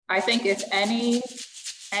I think if any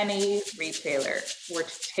retailer were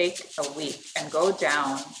to take a week and go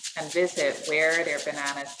down and visit where their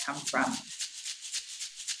bananas come from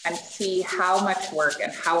and see how much work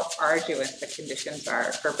and how arduous the conditions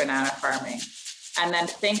are for banana farming, and then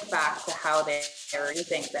think back to how they were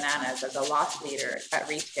using bananas as a loss leader at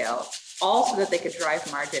retail, all so that they could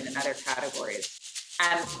drive margin in other categories.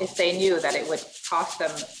 And if they knew that it would cost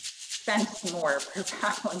them cents more per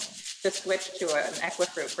pound to switch to an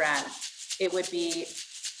Equifruit brand, it would be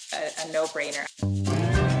a no-brainer.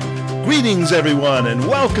 Greetings, everyone, and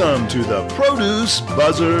welcome to the Produce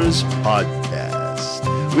Buzzers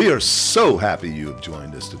podcast. We are so happy you have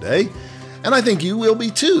joined us today, and I think you will be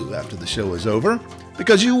too after the show is over,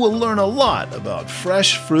 because you will learn a lot about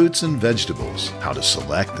fresh fruits and vegetables, how to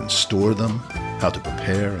select and store them, how to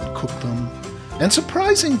prepare and cook them, and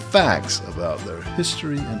surprising facts about their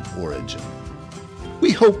history and origin.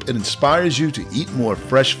 We hope it inspires you to eat more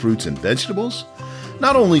fresh fruits and vegetables,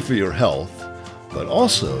 not only for your health, but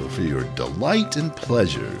also for your delight and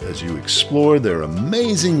pleasure as you explore their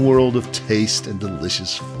amazing world of taste and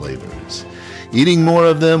delicious flavors. Eating more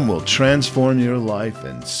of them will transform your life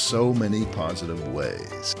in so many positive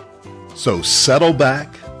ways. So settle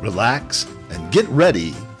back, relax, and get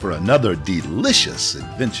ready for another delicious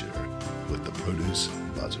adventure with the Produce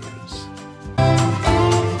Buzzers.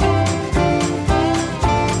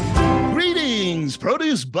 Greetings,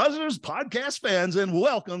 Produce Buzzers podcast fans, and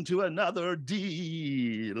welcome to another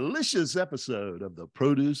delicious episode of the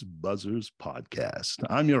Produce Buzzers podcast.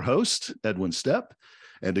 I'm your host, Edwin Stepp,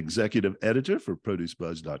 and executive editor for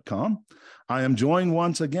producebuzz.com. I am joined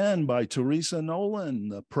once again by Teresa Nolan,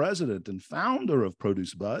 the president and founder of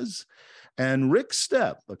Produce Buzz, and Rick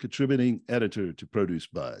Stepp, a contributing editor to Produce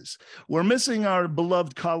Buzz. We're missing our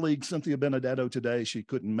beloved colleague, Cynthia Benedetto, today. She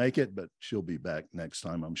couldn't make it, but she'll be back next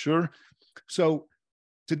time, I'm sure. So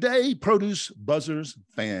today, Produce Buzzers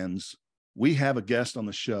fans, we have a guest on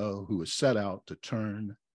the show who has set out to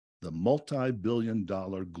turn the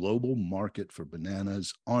multi-billion-dollar global market for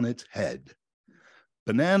bananas on its head.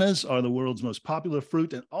 Bananas are the world's most popular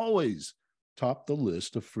fruit and always top the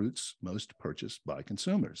list of fruits most purchased by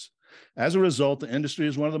consumers. As a result, the industry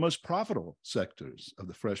is one of the most profitable sectors of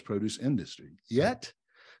the fresh produce industry. Yet,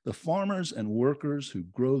 the farmers and workers who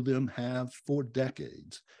grow them have, for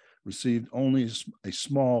decades, received only a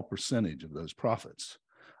small percentage of those profits.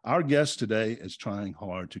 Our guest today is trying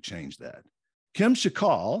hard to change that. Kim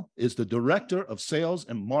Chackal is the Director of Sales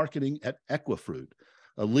and Marketing at Equifruit,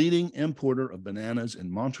 a leading importer of bananas in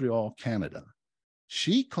Montreal, Canada.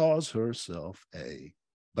 She calls herself a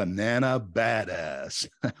banana badass.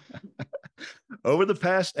 Over the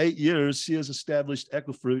past 8 years, she has established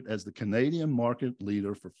Equifruit as the Canadian market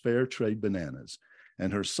leader for Fairtrade bananas,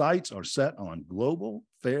 and her sights are set on global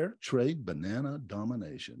Fairtrade banana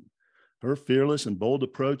domination. Her fearless and bold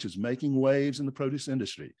approach is making waves in the produce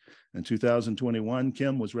industry. In 2021,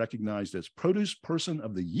 Kim was recognized as Produce Person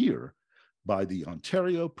of the Year by the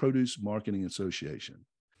Ontario Produce Marketing Association.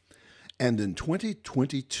 And in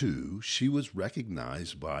 2022, she was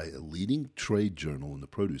recognized by a leading trade journal in the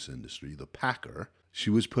produce industry, the Packer.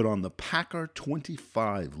 She was put on the Packer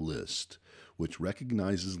 25 list, which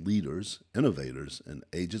recognizes leaders, innovators, and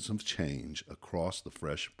agents of change across the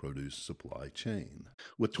fresh produce supply chain.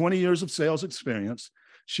 With 20 years of sales experience,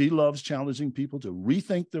 she loves challenging people to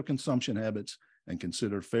rethink their consumption habits and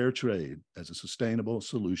consider fair trade as a sustainable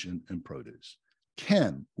solution in produce.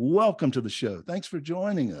 Kim, welcome to the show. Thanks for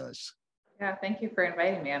joining us. Yeah, thank you for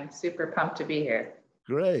inviting me. I'm super pumped to be here.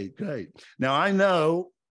 Great. Now, I know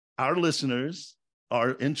our listeners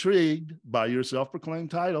are intrigued by your self-proclaimed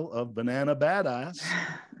title of Banana Badass,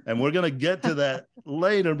 and we're going to get to that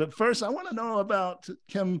later. But first, I want to know about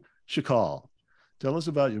Kim Chackal. Tell us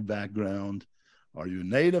about your background. Are you a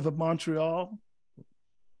native of Montreal?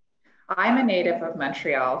 I'm a native of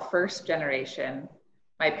Montreal, first generation.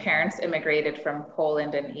 My parents immigrated from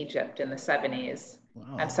Poland and Egypt in the 70s.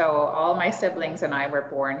 Wow. And so all my siblings and I were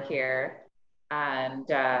born here. And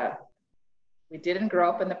we didn't grow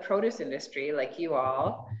up in the produce industry like you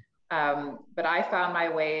all, but I found my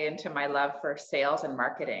way into my love for sales and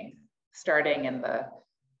marketing, starting in the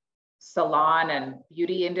salon and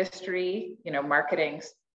beauty industry, marketing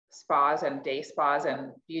spas and day spas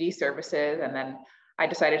and beauty services. And then I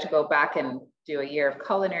decided to go back and do a year of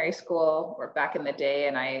culinary school, or back in the day,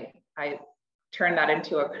 and I turned that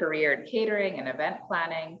into a career in catering and event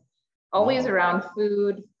planning, always around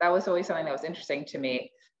food. That was always something that was interesting to me.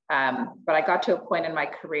 But I got to a point in my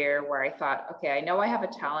career where I thought, okay, I know I have a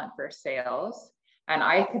talent for sales, and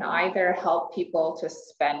I can either help people to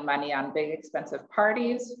spend money on big, expensive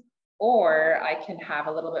parties, or I can have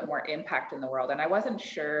a little bit more impact in the world. And I wasn't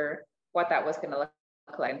sure what that was going to look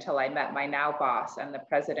like until I met my now boss and the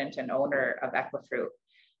president and owner of Equifruit.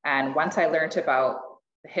 And once I learned about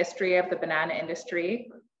the history of the banana industry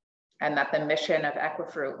and that the mission of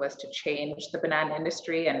Equifruit was to change the banana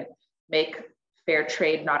industry and make fair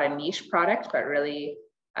trade not a niche product, but really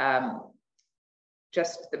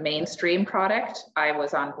just the mainstream product, I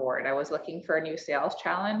was on board. I was looking for a new sales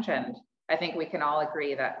challenge, and I think we can all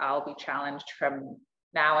agree that I'll be challenged from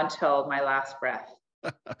now until my last breath.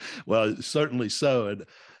 Well, certainly so. And,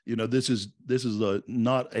 you know, this is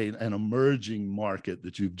not an emerging market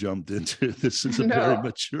that you've jumped into. This is a very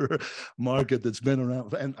mature market that's been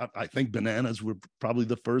around. And I think bananas were probably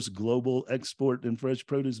the first global export and fresh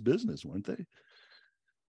produce business, weren't they?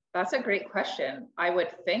 That's a great question. I would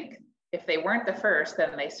think if they weren't the first,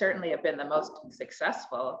 then they certainly have been the most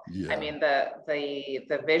successful. Yeah. I mean,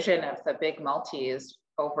 the vision of the big multis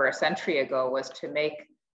over a century ago was to make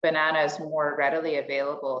bananas more readily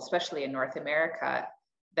available, especially in North America,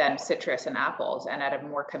 than citrus and apples, and at a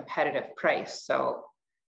more competitive price. So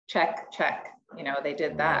check, you know, they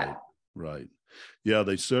did that. Right. Yeah,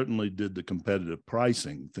 they certainly did the competitive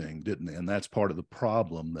pricing thing, didn't they? And that's part of the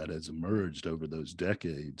problem that has emerged over those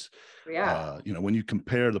decades. Yeah. You know, when you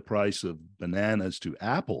compare the price of bananas to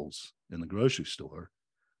apples in the grocery store,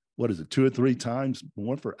 what is it, 2 or 3 times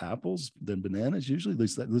more for apples than bananas usually? At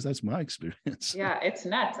least that's my experience. Yeah, it's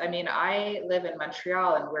nuts. I mean, I live in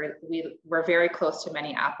Montreal, and we're very close to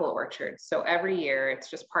many apple orchards. So every year, it's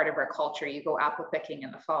just part of our culture. You go apple picking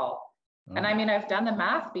in the fall. Oh. And I mean, I've done the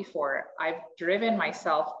math before. I've driven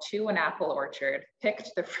myself to an apple orchard,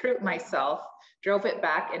 picked the fruit myself, drove it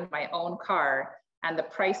back in my own car, and the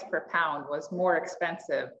price per pound was more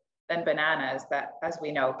expensive than bananas that, as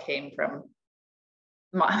we know, came from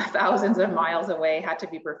thousands of miles away, had to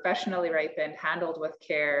be professionally ripened, handled with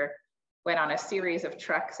care, went on a series of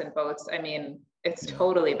trucks and boats. I mean, it's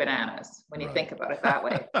totally bananas when you think about it that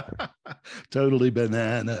way. Totally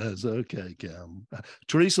bananas. Okay, Kim.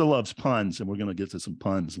 Teresa loves puns, and we're going to get to some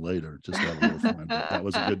puns later. Just have a little fun. But that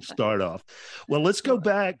was a good start off. Well, let's go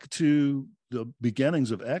back to the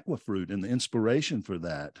beginnings of Equifruit and the inspiration for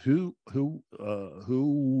that. Who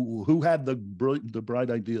had the bright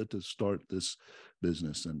idea to start this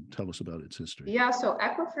business, and tell us about its history? Yeah, so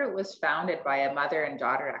Equifruit was founded by a mother and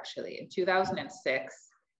daughter, actually. In 2006,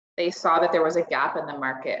 they saw that there was a gap in the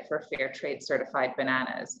market for fair trade certified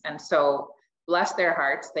bananas. And so, bless their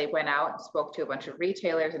hearts, they went out and spoke to a bunch of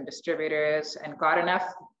retailers and distributors and got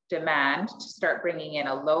enough demand to start bringing in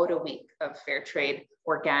a load a week of fair trade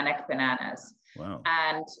organic bananas. Wow.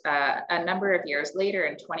 And a number of years later,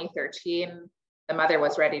 in 2013, the mother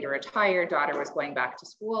was ready to retire, daughter was going back to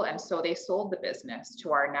school. And so they sold the business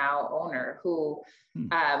to our now owner, who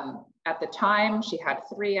at the time, she had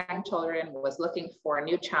 3 young children, was looking for a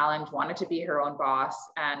new challenge, wanted to be her own boss.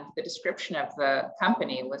 And the description of the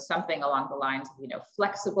company was something along the lines of, you know,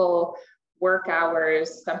 flexible work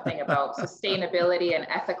hours, something about sustainability and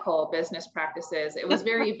ethical business practices. It was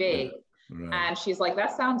very vague. Right. And she's like,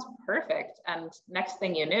 that sounds perfect. And next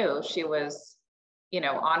thing you knew, she was, you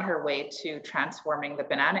know, on her way to transforming the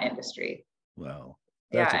banana industry. Wow.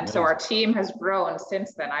 That's amazing. And so our team has grown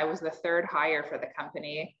since then. I was the 3rd hire for the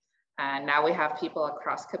company. And now we have people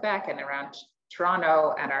across Quebec and around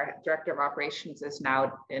Toronto, and our director of operations is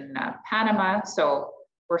now in Panama. So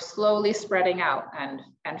we're slowly spreading out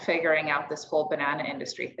and figuring out this whole banana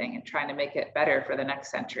industry thing and trying to make it better for the next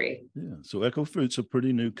century. Yeah. So Equifruit's a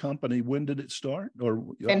pretty new company. When did it start? Or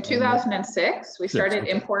in 2006, we started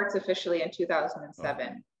imports officially in 2007.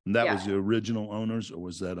 Oh. And that was the original owners, or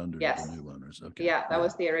was that under the new owners? Okay. Yeah, that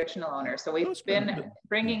was the original owner. So we've been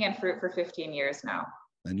bringing in fruit for 15 years now.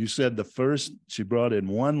 And you said the first, she brought in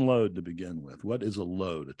 1 load to begin with. What is a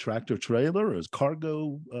load? A tractor trailer or a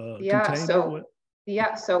cargo container?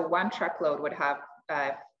 So 1 truckload would have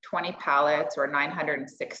 20 pallets or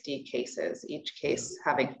 960 cases, each case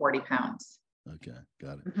having 40 pounds. Okay,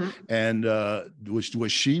 got it. Mm-hmm. And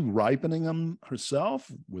was she ripening them herself?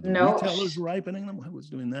 Were the retailers ripening them? Who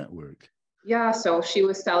was doing that work? Yeah, so she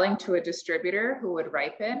was selling to a distributor who would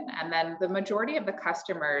ripen. And then the majority of the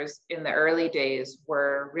customers in the early days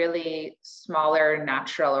were really smaller,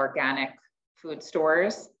 natural, organic food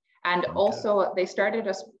stores. And also they started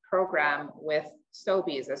a program with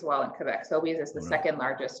Sobeys as well in Quebec. Sobeys is the 2nd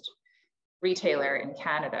largest retailer in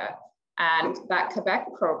Canada. And that Quebec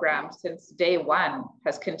program, since day 1,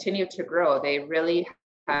 has continued to grow. They really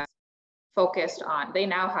have focused on, they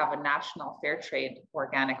now have a national fair trade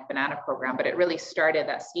organic banana program, but it really started,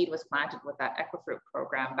 that seed was planted with that Equifruit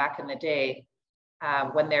program back in the day.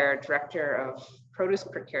 when their director of produce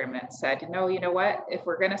procurement said, you know what, if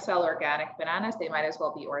we're going to sell organic bananas, they might as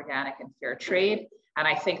well be organic and fair trade. And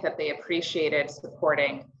I think that they appreciated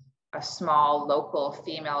supporting a small local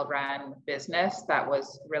female run business that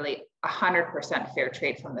was really 100% fair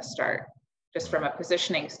trade from the start. Just from a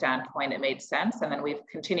positioning standpoint, it made sense. And then we've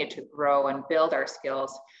continued to grow and build our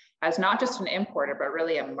skills as not just an importer, but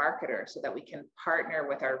really a marketer, so that we can partner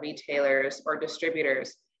with our retailers or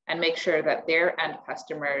distributors and make sure that their end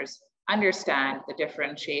customers understand the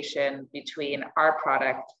differentiation between our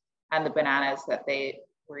product and the bananas that they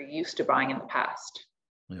were used to buying in the past.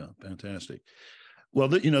 Yeah, fantastic. Well,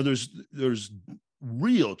 there's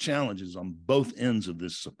real challenges on both ends of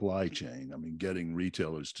this supply chain. I mean, getting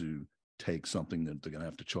retailers to take something that they're going to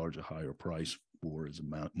have to charge a higher price for is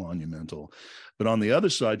monumental. But on the other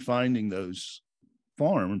side, finding those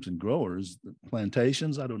farms and growers,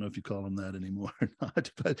 plantations, I don't know if you call them that anymore or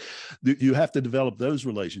not, but you have to develop those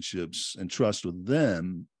relationships and trust with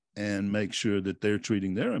them and make sure that they're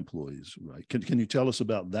treating their employees right. Can you tell us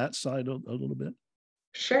about that side a little bit?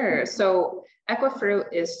 Sure. So Equifruit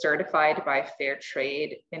is certified by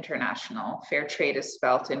Fairtrade International. Fairtrade is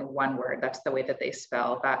spelt in one word. That's the way that they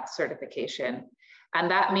spell that certification. And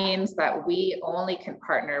that means that we only can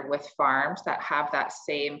partner with farms that have that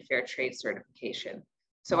same Fairtrade certification.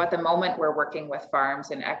 So at the moment, we're working with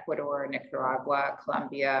farms in Ecuador, Nicaragua,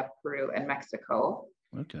 Colombia, Peru, and Mexico.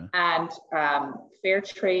 Okay. And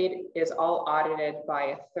Fairtrade is all audited by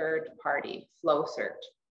a third party, FlowCert.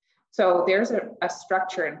 So there's a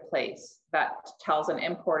structure in place that tells an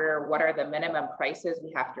importer what are the minimum prices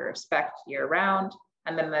we have to respect year round.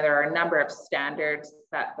 And then there are a number of standards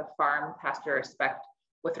that the farm has to respect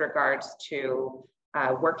with regards to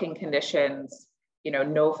working conditions,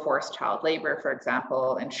 no forced child labor, for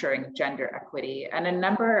example, ensuring gender equity, and a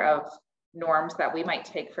number of norms that we might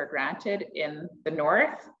take for granted in the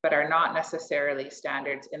North, but are not necessarily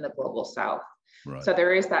standards in the global South. Right. So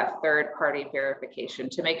there is that third party verification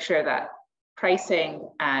to make sure that pricing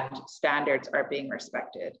and standards are being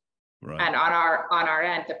respected. Right. And on our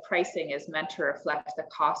end, the pricing is meant to reflect the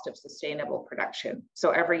cost of sustainable production.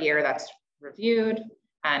 So every year that's reviewed,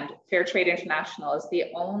 and Fairtrade International is the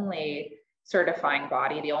only certifying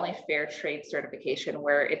body, the only fair trade certification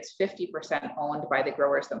where it's 50% owned by the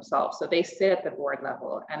growers themselves. So they sit at the board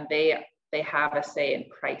level and they have a say in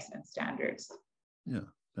price and standards. Yeah,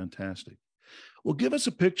 fantastic. Well, give us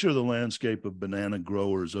a picture of the landscape of banana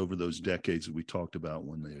growers over those decades that we talked about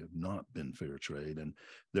when they have not been fair trade, and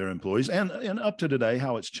their employees, and up to today,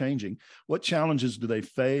 how it's changing. What challenges do they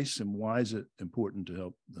face, and why is it important to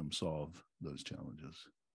help them solve those challenges?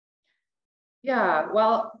 Yeah,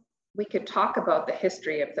 well, we could talk about the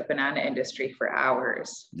history of the banana industry for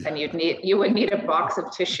hours, and you would need a box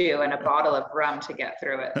of tissue and a bottle of rum to get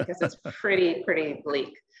through it, because it's pretty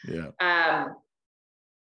bleak. Yeah.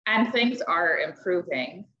 And things are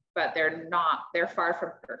improving, but they're far from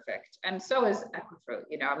perfect. And so is Equifruit.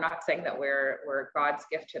 I'm not saying that we're God's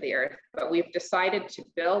gift to the earth, but we've decided to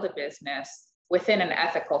build a business within an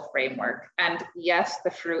ethical framework. And yes, the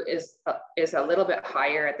fruit is a little bit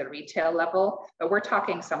higher at the retail level, but we're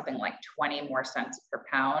talking something like 20 more cents per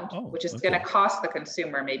pound, which is going to cost the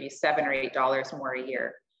consumer maybe $7 or $8 more a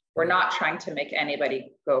year. We're not trying to make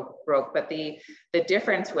anybody go broke, but the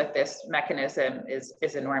difference with this mechanism is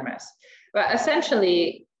enormous. But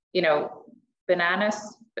essentially,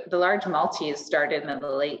 bananas, the large multis started in the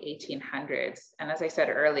late 1800s. And as I said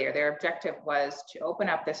earlier, their objective was to open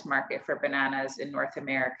up this market for bananas in North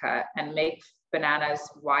America and make bananas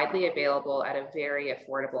widely available at a very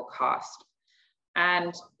affordable cost.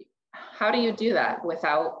 And how do you do that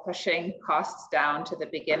without pushing costs down to the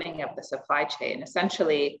beginning of the supply chain?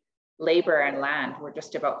 Essentially, labor and land were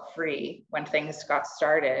just about free when things got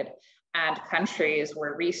started, and countries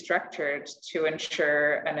were restructured to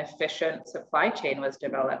ensure an efficient supply chain was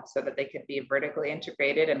developed so that they could be vertically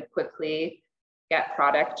integrated and quickly get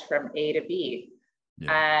product from A to B.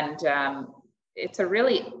 Yeah. And it's a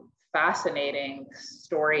really fascinating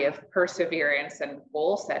story of perseverance and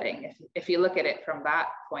goal setting if you look at it from that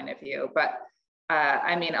point of view. But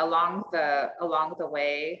I mean, along the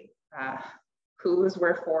way, coups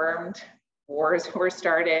were formed, wars were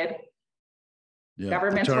started,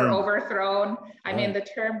 governments were overthrown. I mean, the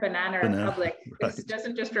term Banana Republic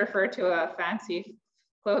doesn't just refer to a fancy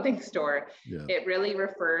clothing store. Yeah. It really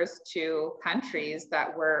refers to countries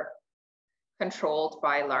that were controlled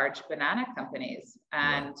by large banana companies,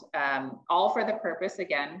 and all for the purpose,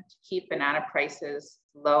 again, to keep banana prices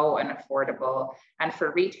low and affordable, and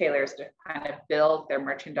for retailers to kind of build their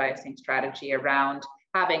merchandising strategy around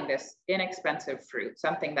having this inexpensive fruit,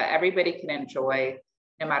 something that everybody can enjoy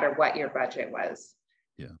no matter what your budget was.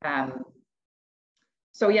 Yeah.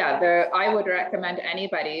 So yeah, I would recommend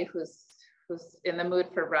anybody who's in the mood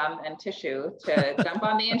for rum and tissue to jump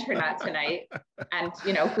on the internet tonight and,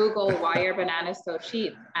 you know, Google why are bananas so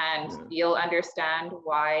cheap, and you'll understand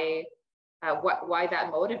why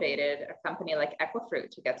that motivated a company like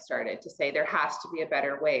Equifruit to get started, to say there has to be a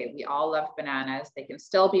better way. We all love bananas. They can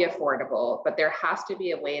still be affordable, but there has to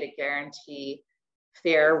be a way to guarantee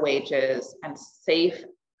fair wages and safe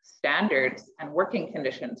standards and working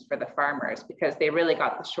conditions for the farmers, because they really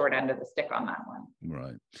got the short end of the stick on that one.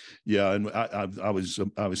 Right. Yeah. And I was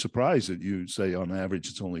surprised that you say on average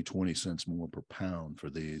it's only 20 cents more per pound for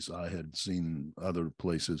these. I had seen other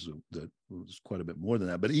places that was quite a bit more than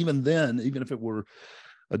that. But even then, even if it were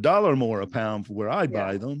 $1 more a pound for where I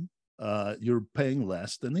buy them, you're paying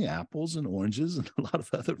less than the apples and oranges and a lot of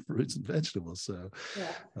other fruits and vegetables. So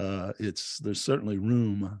there's certainly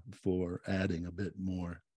room for adding a bit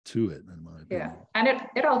more to it, in my opinion. And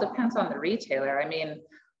it all depends on the retailer. I mean,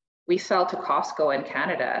 we sell to Costco in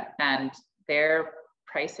Canada, and their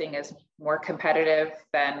pricing is more competitive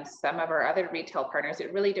than some of our other retail partners.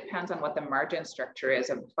 It really depends on what the margin structure is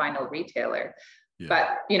of the final retailer. Yeah. But,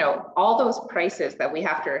 you know, all those prices that we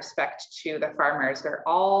have to respect to the farmers, they're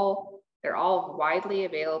all widely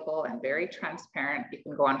available and very transparent. You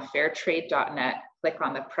can go on fairtrade.net, click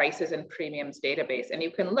on the prices and premiums database, and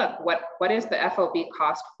you can look what is the FOB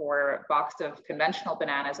cost for a box of conventional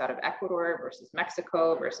bananas out of Ecuador versus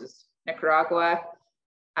Mexico versus Nicaragua.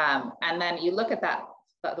 And then you look at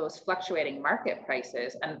those fluctuating market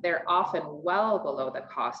prices, and they're often well below the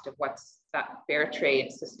cost of what's that fair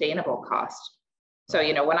trade sustainable cost. So,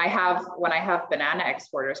 you know, when I have banana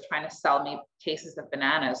exporters trying to sell me cases of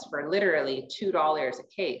bananas for literally $2 a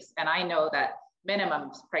case, and I know that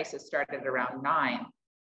minimum prices started around $9,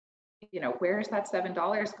 you know, where is that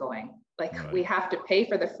 $7 going? Like, we have to pay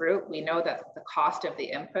for the fruit. We know that the cost of the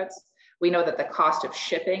inputs, we know that the cost of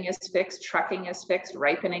shipping is fixed, trucking is fixed,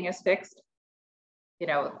 ripening is fixed. You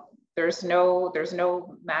know, there's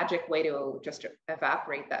no magic way to just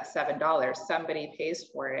evaporate that $7. Somebody pays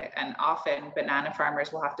for it, and often banana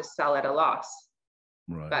farmers will have to sell at a loss.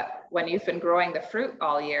 Right. But when you've been growing the fruit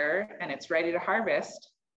all year and it's ready to harvest,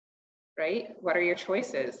 right? What are your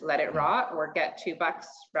choices? Let it rot or get $2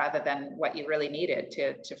 rather than what you really needed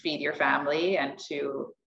to feed your family and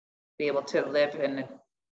to be able to live in a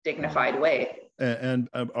dignified way. And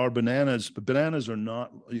our bananas are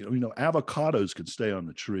not, you know, avocados could stay on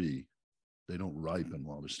the tree. They don't ripen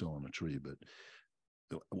while they're still on the tree, but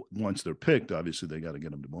once they're picked, obviously they got to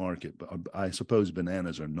get them to market. But I suppose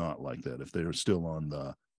bananas are not like that. If they're still on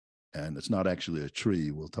and it's not actually a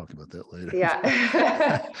tree, we'll talk about that later.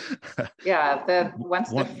 Yeah. Yeah. Once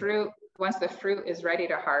the fruit is ready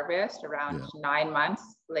to harvest around 9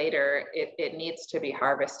 months later, it needs to be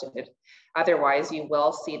harvested. Otherwise, you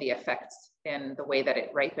will see the effects in the way that it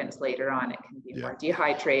ripens later on. It can be more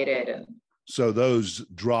dehydrated. And so those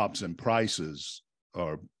drops in prices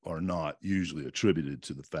are not usually attributed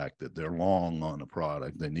to the fact that they're long on a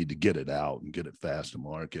product. They need to get it out and get it fast to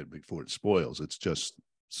market before it spoils. It's just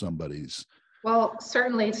somebody's. Well,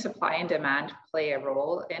 certainly supply and demand play a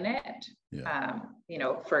role in it. Yeah. You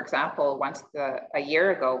know, for example, a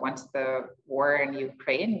year ago, once the war in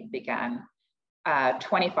Ukraine began,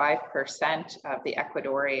 25% of the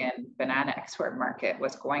Ecuadorian banana export market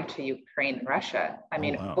was going to Ukraine and Russia. I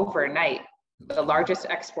mean, overnight, the largest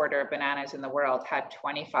exporter of bananas in the world had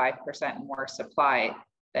 25% more supply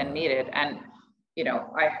than needed. And, you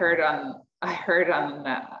know, I heard on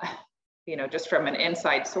you know, just from an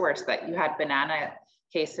inside source that you had banana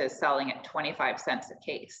cases selling at 25 cents a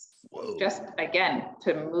case. Whoa. Just again,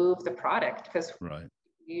 to move the product, because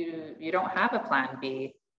you don't have a plan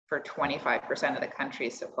B for 25% of the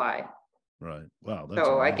country's supply. Right. Wow. That's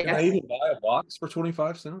so amazing. I guess. Can they even buy a box for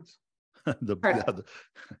 25 cents?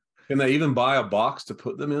 Can they even buy a box to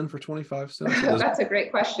put them in for 25 cents? That's a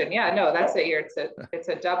great question. Yeah, no, it's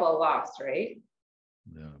a double loss, right?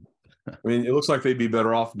 Yeah. I mean, it looks like they'd be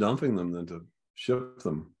better off dumping them than to ship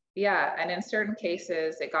them. Yeah. And in certain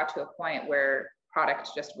cases, it got to a point where product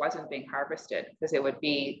just wasn't being harvested, because it would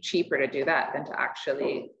be cheaper to do that than to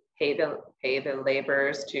actually pay the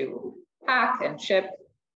laborers to pack and ship.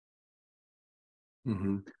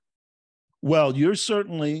 Mm-hmm. Well, you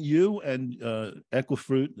and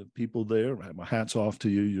Equifruit, the people there, my hat's off to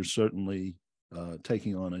you. You're certainly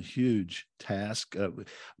taking on a huge task.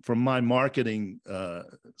 From my marketing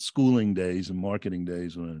schooling days and marketing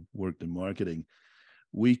days when I worked in marketing,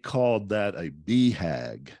 we called that a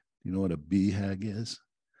BHAG. You know what a BHAG is?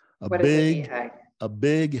 What is a BHAG? A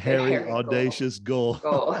big, hairy, audacious goal.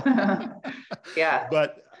 Yeah.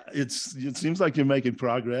 But it seems like you're making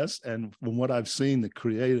progress. And from what I've seen, the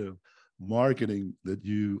creative marketing that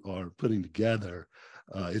you are putting together,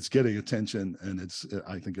 it's getting attention, and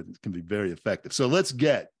I think it can be very effective. So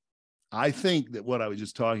I think that what I was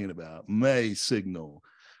just talking about may signal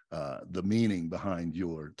the meaning behind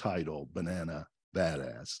your title, Banana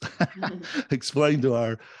Badass. Explain to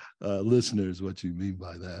our listeners what you mean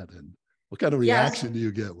by that, and what kind of reaction do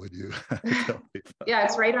you get when you tell people? Yeah,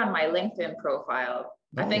 it's right on my LinkedIn profile.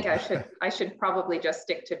 Oh. I think I should probably just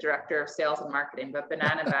stick to director of sales and marketing, but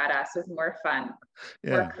Banana Badass is more fun,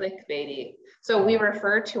 more clickbaity. So we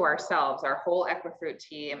refer to ourselves, our whole Equifruit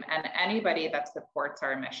team, and anybody that supports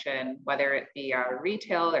our mission, whether it be our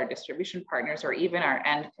retail or distribution partners, or even our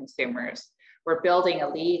end consumers. We're building a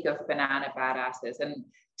league of banana badasses. And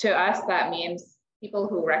to us, that means people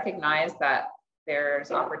who recognize that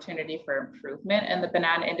there's opportunity for improvement in the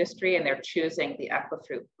banana industry, and they're choosing the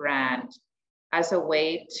Equifruit brand as a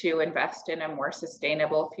way to invest in a more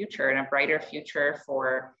sustainable future and a brighter future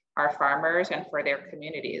for our farmers and for their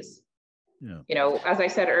communities. Yeah. You know, as I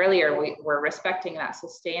said earlier, we're respecting that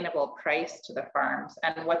sustainable price to the farms.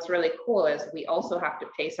 And what's really cool is we also have to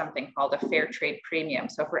pay something called a Fairtrade premium.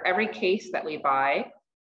 So for every case that we buy,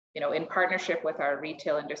 you know, in partnership with our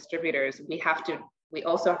retail and distributors, we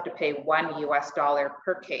also have to pay $1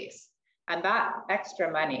 per case. And that extra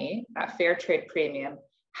money, that Fairtrade premium,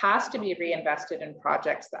 has to be reinvested in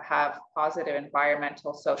projects that have positive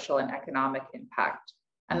environmental, social, and economic impact.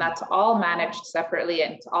 And that's all managed separately,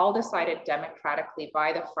 and it's all decided democratically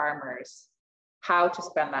by the farmers how to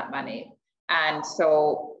spend that money. And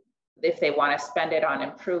so if they want to spend it on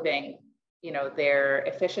improving, you know, their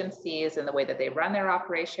efficiencies in the way that they run their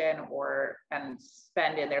operation, and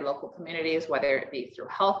spend in their local communities, whether it be through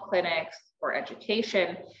health clinics or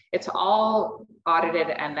education, it's all audited.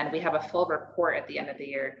 And then we have a full report at the end of the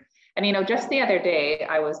year. And, you know, just the other day,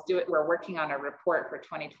 we're working on a report for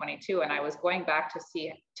 2022, and I was going back to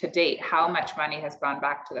see to date how much money has gone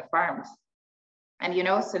back to the farms. And, you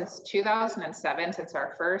know, since 2007, since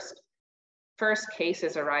our first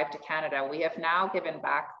cases arrived to Canada, we have now given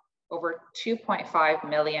back over $2.5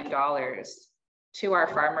 million to our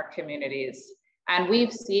farmer communities. And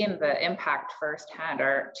we've seen the impact firsthand.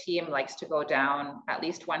 Our team likes to go down at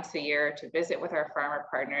least once a year to visit with our farmer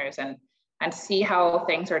partners and see how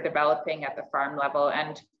things are developing at the farm level.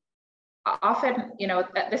 And often, you know,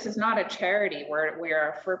 this is not a charity. We're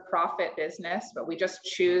a for-profit business, but we just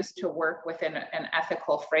choose to work within an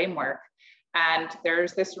ethical framework. And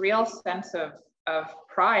there's this real sense of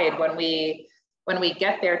pride when we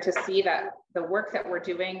get there to see that the work that we're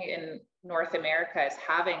doing in North America is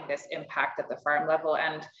having this impact at the farm level.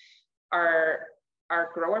 And our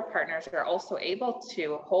grower partners are also able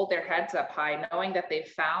to hold their heads up high, knowing that they've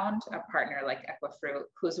found a partner like Equifruit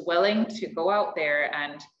who's willing to go out there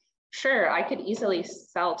and, sure, I could easily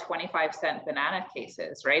sell 25-cent banana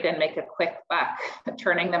cases, right? And make a quick buck,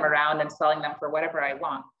 turning them around and selling them for whatever I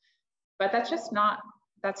want. But that's just not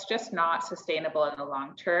sustainable in the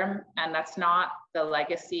long term. And that's not the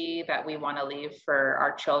legacy that we want to leave for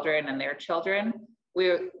our children and their children.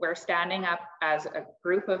 We're standing up as a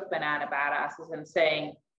group of banana badasses and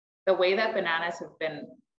saying the way that bananas have been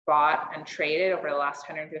bought and traded over the last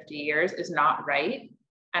 150 years is not right.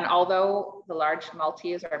 And although the large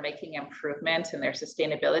multis are making improvements in their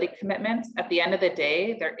sustainability commitments, at the end of the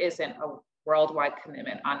day, there isn't a worldwide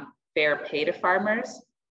commitment on fair pay to farmers.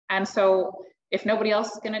 And so if nobody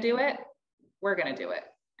else is going to do it, we're going to do it.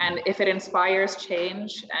 And if it inspires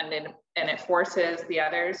change and it forces the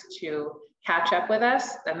others to catch up with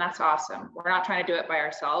us, then that's awesome. We're not trying to do it by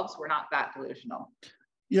ourselves. We're not that delusional.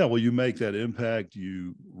 Yeah, well, you make that impact,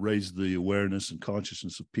 you raise the awareness and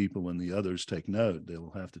consciousness of people, and the others take note. They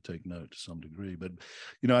will have to take note to some degree. But,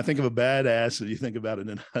 you know, I think of a badass, and you think about it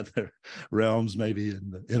in other realms, maybe in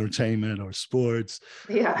the entertainment or sports.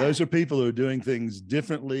 Yeah. Those are people who are doing things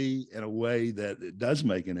differently in a way that it does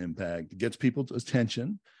make an impact. It gets people's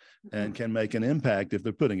attention and can make an impact if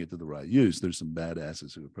they're putting it to the right use. There's some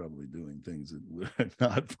badasses who are probably doing things that are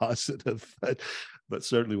not positive, but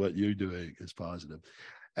certainly what you're doing is positive.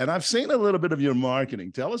 And I've seen a little bit of your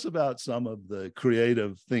marketing. Tell us about some of the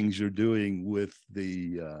creative things you're doing with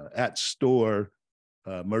the at-store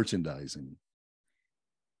merchandising.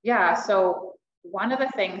 Yeah, so one of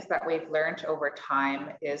the things that we've learned over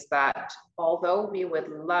time is that although we would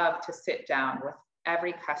love to sit down with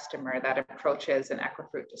every customer that approaches an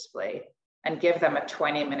Equifruit display and give them a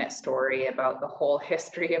 20-minute story about the whole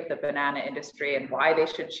history of the banana industry and why they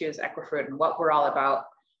should choose Equifruit and what we're all about,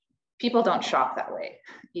 people don't shop that way.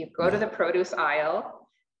 You go to the produce aisle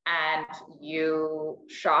and you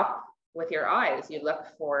shop with your eyes. You look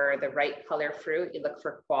for the right color fruit, you look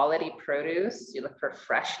for quality produce, you look for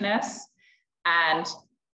freshness. And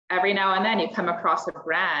every now and then you come across a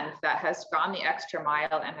brand that has gone the extra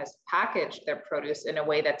mile and has packaged their produce in a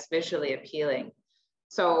way that's visually appealing.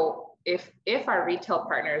 So if our retail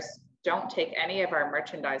partners don't take any of our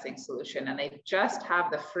merchandising solution and they just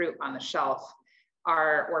have the fruit on the shelf,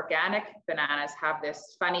 our organic bananas have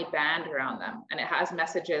this funny band around them, and it has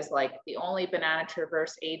messages like the only banana to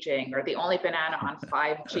reverse aging, or the only banana on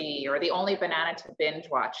 5G, or the only banana to binge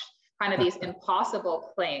watch, kind of these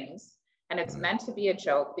impossible claims. And it's meant to be a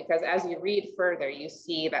joke, because as you read further, you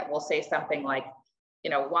see that we'll say something like,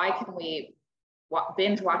 why can we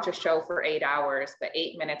binge watch a show for 8 hours, but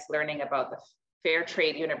 8 minutes learning about the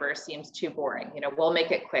Fairtrade universe seems too boring. We'll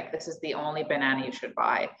make it quick. This is the only banana you should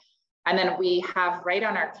buy. And then we have right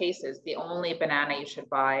on our cases, the only banana you should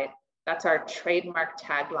buy. That's our trademark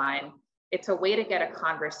tagline. It's a way to get a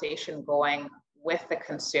conversation going with the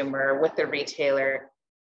consumer, with the retailer.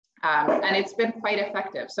 And it's been quite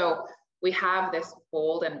effective. So we have this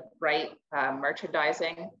bold and bright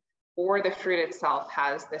merchandising, or the fruit itself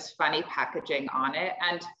has this funny packaging on it.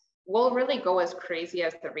 And we'll really go as crazy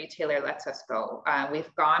as the retailer lets us go.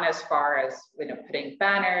 We've gone as far as putting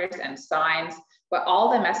banners and signs, but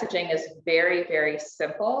all the messaging is very, very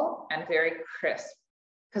simple and very crisp,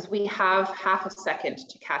 because we have half a second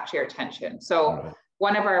to catch your attention. So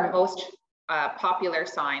one of our most popular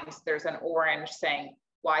signs, there's an orange saying,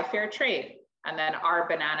 "Why fair trade?" And then our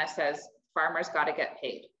banana says, "Farmers got to get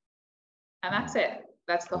paid." And that's it.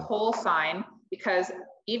 That's the whole sign, because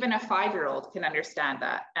even a 5-year-old can understand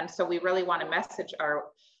that. And so we really want to message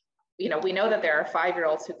we know that there are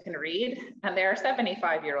 5-year-olds who can read, and there are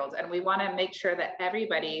 75-year-olds, and we want to make sure that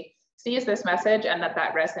everybody sees this message and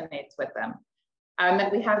that resonates with them. And then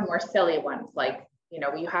we have more silly ones, like,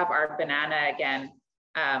 we have our banana again,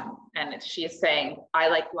 and she's saying, "I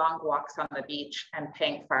like long walks on the beach and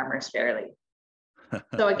paying farmers fairly."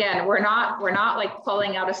 So again, we're not like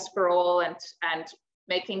pulling out a scroll and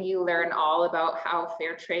making you learn all about how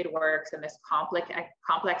fair trade works and this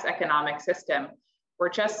complex economic system. We're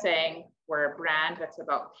just saying we're a brand that's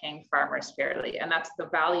about paying farmers fairly. And that's the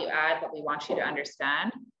value add that we want you to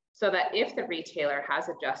understand, so that if the retailer has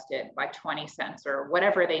adjusted by 20 cents or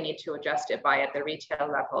whatever they need to adjust it by at the retail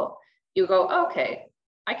level, you go, "Okay,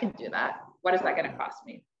 I can do that. What is that going to cost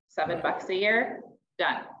me? $7 a year?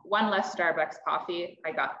 Done. One less Starbucks coffee.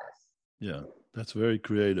 I got this." Yeah, that's very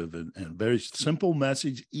creative and very simple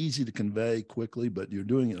message, easy to convey quickly, but you're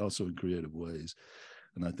doing it also in creative ways.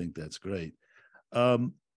 And I think that's great.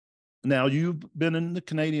 Now, you've been in the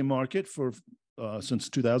Canadian market for since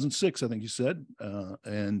 2006, I think you said,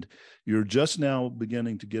 and you're just now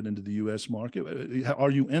beginning to get into the U.S. market. Are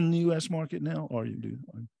you in the U.S. market now?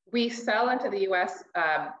 We sell into the U.S.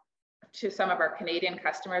 To some of our Canadian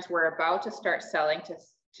customers. We're about to start selling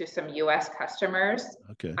to some U.S. customers.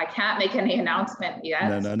 Okay. I can't make any announcement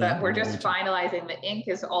yet, but we're just finalizing. The ink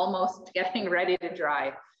is almost getting ready to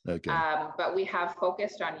dry. Okay. But we have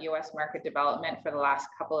focused on U.S. market development for the last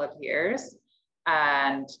couple of years,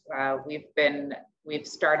 and we've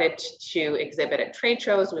started to exhibit at trade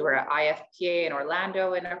shows. We were at IFPA in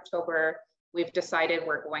Orlando in October. We've decided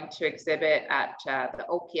we're going to exhibit at the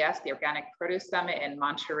OPS, the Organic Produce Summit in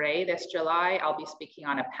Montreal this July. I'll be speaking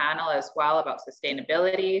on a panel as well about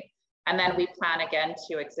sustainability. And then we plan again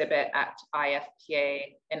to exhibit at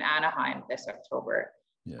IFPA in Anaheim this October.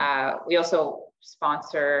 Yeah. We also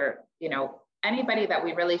sponsor, anybody that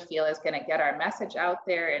we really feel is going to get our message out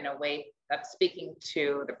there in a way that's speaking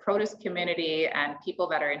to the produce community and people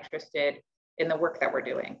that are interested in the work that we're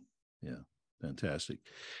doing. Yeah, fantastic.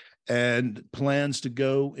 And plans to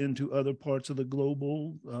go into other parts of the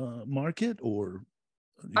global market, or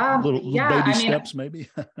little baby steps, maybe?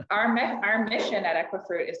 Our mission at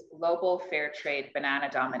Equifruit is global fair trade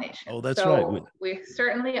banana domination. Oh, that's right. We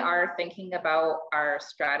certainly are thinking about our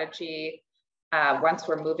strategy once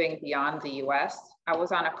we're moving beyond the US. I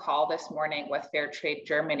was on a call this morning with Fairtrade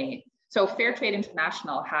Germany. So Fairtrade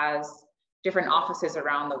International has different offices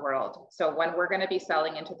around the world. So when we're going to be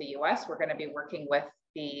selling into the US, we're going to be working with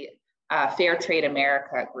the Fairtrade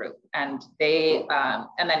America group, and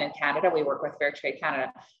and then in Canada we work with Fairtrade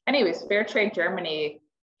Canada. Anyways, Fairtrade Germany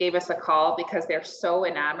gave us a call because they're so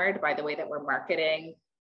enamored by the way that we're marketing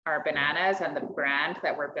our bananas and the brand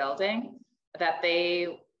that we're building, that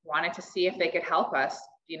they wanted to see if they could help us,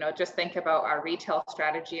 just think about our retail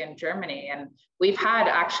strategy in Germany. And we've had,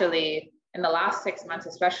 actually in the last 6 months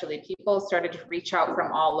especially, people started to reach out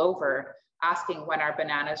from all over asking when our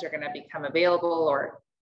bananas are going to become available, or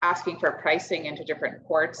asking for pricing into different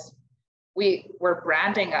ports. We're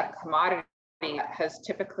branding a commodity has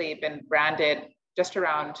typically been branded just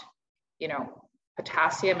around,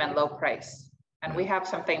 potassium and low price. And we have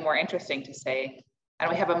something more interesting to say, and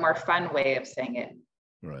we have a more fun way of saying it.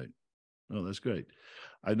 Right. Oh, that's great.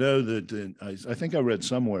 I know that I think I read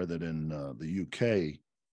somewhere that in the UK,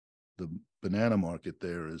 the banana market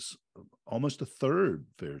there is almost a third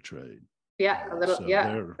fair trade. Yeah, a little. So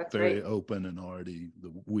yeah, they're that's very right. open and already the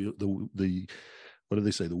what do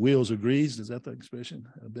they say? The wheels are greased. Is that the expression?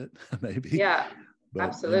 A bit, maybe. Yeah, but,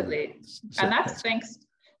 absolutely. So and that's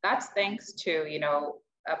thanks to,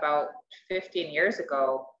 about 15 years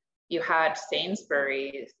ago, you had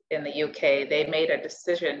Sainsbury's in the UK. They made a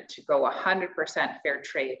decision to go 100% fair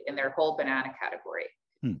trade in their whole banana category.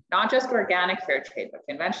 Not just organic fair trade, but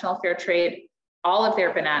conventional fair trade, all of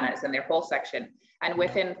their bananas in their whole section. And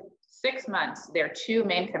within 6 months, their two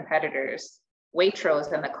main competitors,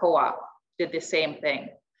 Waitrose and the Co-op, did the same thing.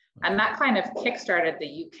 And that kind of kickstarted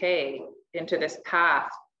the UK into this path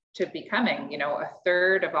to becoming, a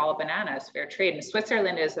third of all bananas fair trade. And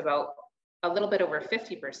Switzerland is about a little bit over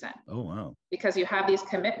 50%. Oh, wow. Because you have these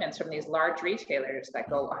commitments from these large retailers that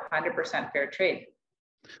go 100% fair trade.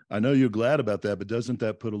 I know you're glad about that, but doesn't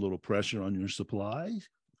that put a little pressure on your supply?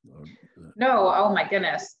 No, oh my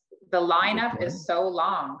goodness. The lineup is so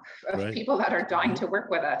long of people that are dying to work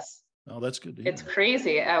with us. Oh, that's good to hear. It's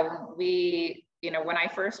crazy. When I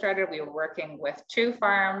first started, we were working with 2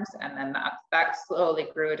 farms, and then that slowly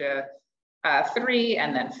grew to 3,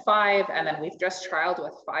 and then 5, and then we've just trialed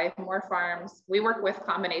with 5 more farms. We work with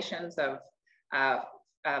combinations of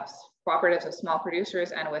cooperatives of small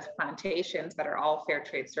producers and with plantations that are all fair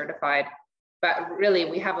trade certified. But really,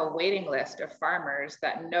 we have a waiting list of farmers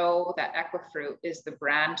that know that Equifruit is the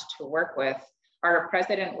brand to work with. Our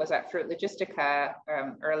president was at Fruit Logistica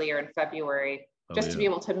earlier in February, to be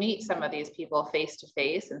able to meet some of these people face to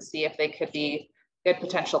face and see if they could be good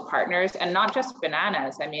potential partners. And not just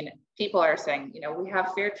bananas. I mean, people are saying, we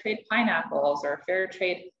have fair trade pineapples or fair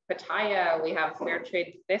trade pitaya, we have fair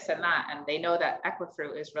trade this and that. And they know that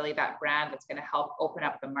Equifruit is really that brand that's going to help open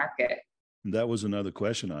up the market. That was another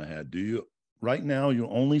question I had. Right now,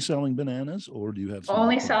 you're only selling bananas, or do you have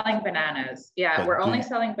only selling bananas? Yeah, we're only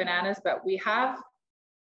selling bananas, but we have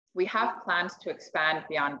plans to expand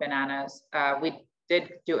beyond bananas. We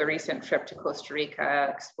did do a recent trip to Costa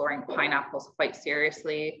Rica, exploring pineapples quite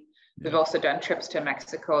seriously. We've also done trips to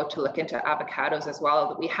Mexico to look into avocados as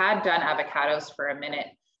well. We had done avocados for a minute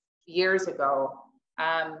years ago.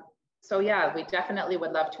 So yeah, we definitely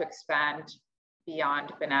would love to expand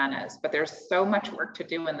beyond bananas, but there's so much work to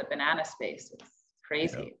do in the banana space. It's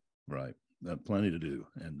crazy. Yeah, right. Plenty to do.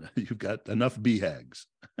 And you've got enough BHAGs.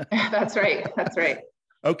 That's right. That's right.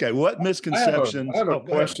 Okay. What misconceptions? I have a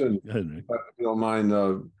question. Go ahead, if you don't mind.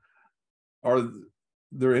 Are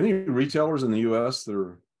there any retailers in the U.S. that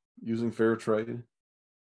are using fair trade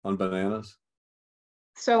on bananas?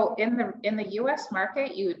 So in the U.S.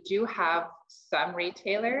 market, you do have some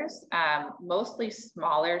retailers, mostly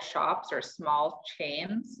smaller shops or small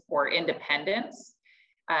chains or independents.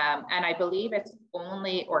 And I believe it's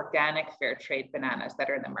only organic fair trade bananas that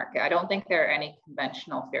are in the market. I don't think there are any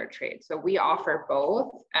conventional fair trade. So we offer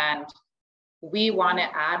both, and we want to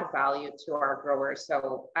add value to our growers.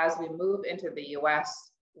 So as we move into the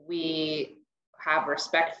US, we have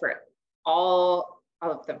respect for all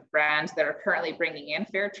of the brands that are currently bringing in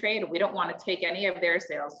fair trade. We don't want to take any of their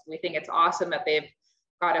sales. We think it's awesome that they've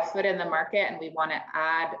got a foot in the market, and we want to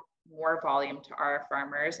add more volume to our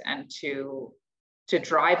farmers and to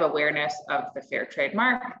drive awareness of the fair trade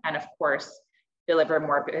mark, and of course, deliver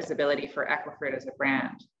more visibility for Equifruit as a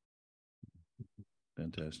brand.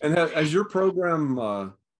 Fantastic. And has your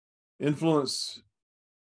program influenced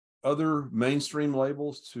other mainstream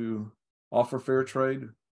labels to offer fair trade,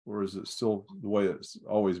 or is it still the way it's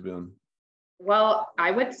always been? Well,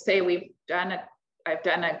 I would say I've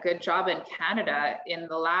done a good job in Canada. In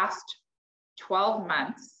the last 12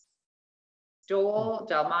 months, Dole,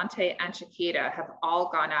 Del Monte, and Chiquita have all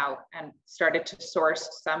gone out and started to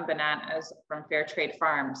source some bananas from fair trade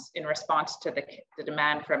farms in response to the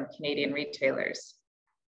demand from Canadian retailers.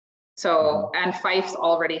 So, and Fife's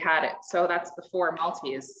already had it. So that's the 4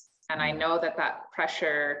 multis. And I know that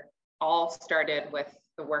pressure all started with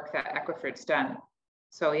the work that Equifruit's done.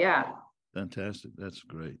 So yeah. Fantastic. That's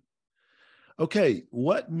great. Okay.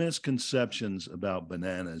 What misconceptions about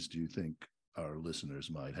bananas do you think our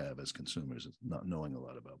listeners might have as consumers, not knowing a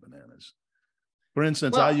lot about bananas? For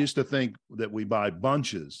instance, I used to think that we buy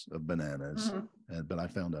bunches of bananas, but I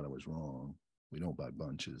found out I was wrong. We don't buy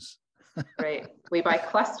bunches. Right. We buy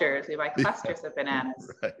clusters. We buy clusters of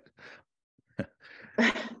bananas.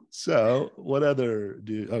 Right. So what other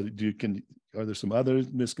are there some other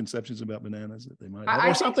misconceptions about bananas that they might have?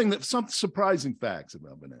 Or some surprising facts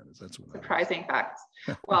about bananas? That's what surprising facts.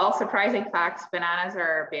 Well, surprising facts, bananas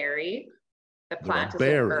are a berry. The plant is an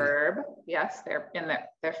herb. Yes, they're in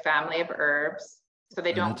their family of herbs. So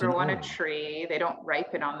they don't grow on a tree. They don't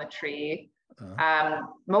ripen on the tree.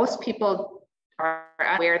 Most people are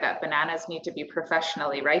aware that bananas need to be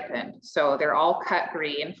professionally ripened. So they're all cut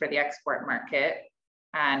green for the export market.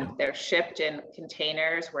 And they're shipped in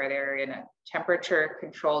containers where they're in a temperature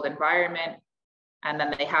controlled environment. And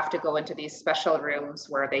then they have to go into these special rooms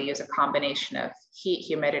where they use a combination of heat,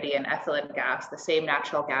 humidity, and ethylene gas, the same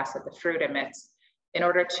natural gas that the fruit emits, in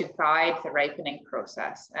order to guide the ripening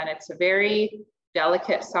process. And it's a very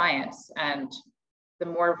delicate science. And the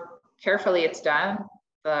more carefully it's done,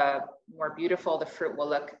 the more beautiful the fruit will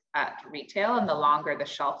look at retail and the longer the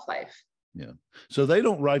shelf life. Yeah. So they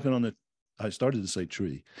don't ripen on I started to say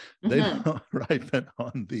tree. They don't ripen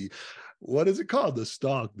on what is it called? The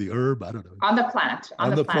stalk, the herb? I don't know. On the plant.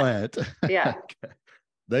 On the plant. Yeah. Okay.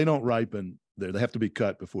 They don't ripen there. They have to be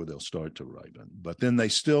cut before they'll start to ripen, but then they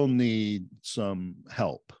still need some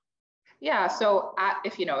help. Yeah. So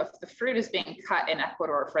if the fruit is being cut in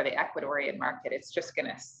Ecuador for the Ecuadorian market, it's just going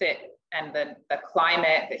to sit, and then the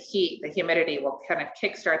climate, the heat, the humidity will kind of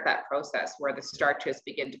kickstart that process where the starches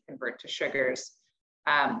begin to convert to sugars.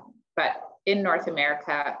 But in North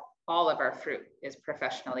America, all of our fruit is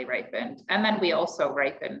professionally ripened. And then we also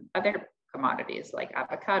ripen other commodities like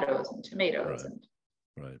avocados and tomatoes and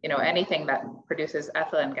anything that produces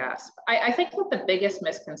ethylene gas. I think that the biggest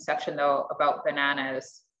misconception though about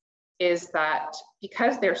bananas is that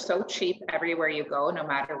because they're so cheap everywhere you go, no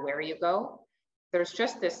matter where you go, there's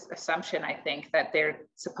just this assumption, I think, that they're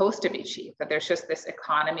supposed to be cheap, that there's just this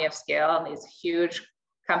economy of scale, and these huge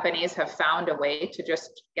companies have found a way to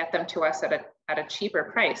just get them to us at a cheaper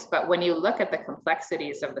price. But when you look at the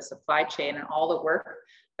complexities of the supply chain and all the work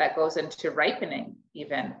that goes into ripening,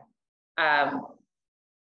 even,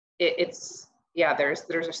 there's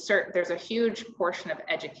a huge portion of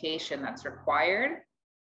education that's required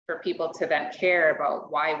for people to then care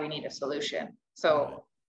about why we need a solution. So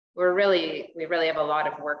we really have a lot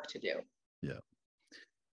of work to do. Yeah.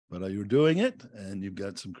 But you're doing it, and you've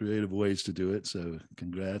got some creative ways to do it. So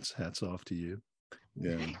congrats, hats off to you.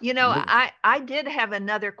 Yeah. I did have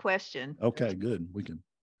another question. Okay, good.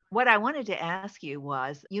 What I wanted to ask you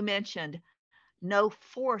was, you mentioned no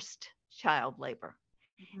forced child labor.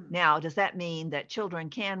 Now, does that mean that children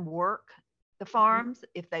can work the farms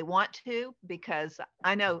if they want to? Because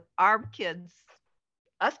I know us kids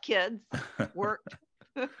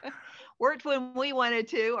worked when we wanted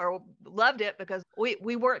to, or loved it because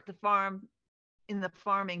we worked in the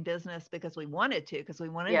farming business because we wanted to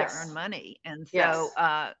earn money. And so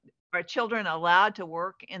are children allowed to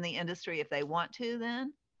work in the industry if they want to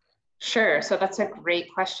then? Sure. So that's a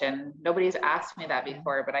great question. Nobody's asked me that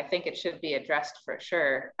before, but I think it should be addressed for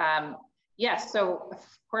sure. Yes. So of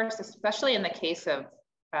course, especially in the case of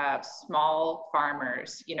small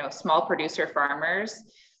farmers, small producer farmers,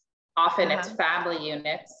 often it's family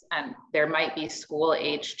units, and there might be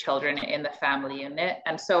school-age children in the family unit.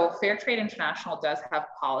 And so Fairtrade International does have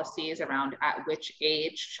policies around at which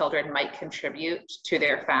age children might contribute to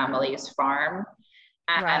their family's farm.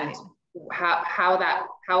 And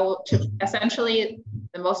essentially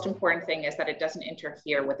the most important thing is that it doesn't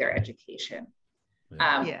interfere with their education.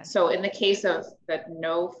 So in the case of the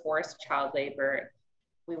no forced child labor,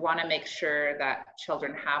 we want to make sure that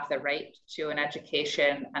children have the right to an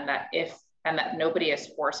education, and that nobody is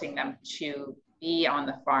forcing them to be on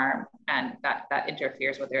the farm, and that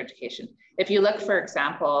interferes with their education. If you look, for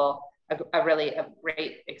example, a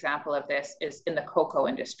great example of this is in the cocoa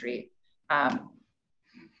industry. I'm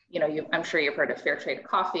sure you've heard of Fairtrade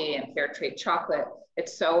coffee and Fairtrade chocolate.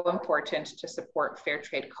 It's so important to support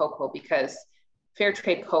Fairtrade cocoa, because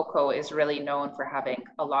Fairtrade cocoa is really known for having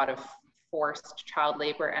a lot of forced child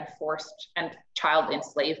labor and child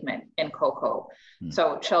enslavement in cocoa.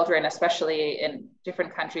 So children, especially in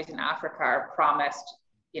different countries in Africa, are promised,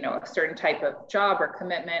 a certain type of job or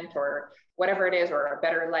commitment or whatever it is, or a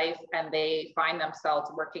better life, and they find themselves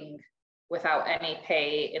working without any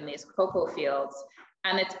pay in these cocoa fields.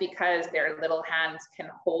 And it's because their little hands can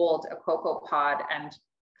hold a cocoa pod and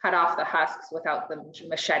cut off the husks without the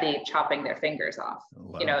machete chopping their fingers off.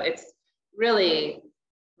 Wow. It's really,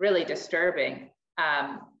 really disturbing.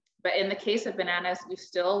 But in the case of bananas, you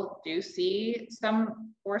still do see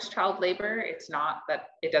some forced child labor. It's not that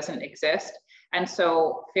it doesn't exist. And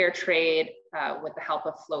so Fairtrade, with the help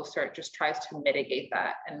of FlowCert, just tries to mitigate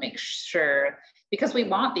that and make sure, because we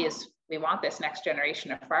want these we want this next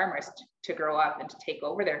generation of farmers to grow up and to take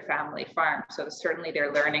over their family farm. So certainly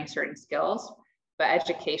they're learning certain skills, but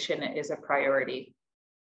education is a priority.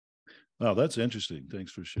 Wow, that's interesting.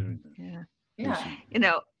 Thanks for sharing that. Yeah. Yeah. You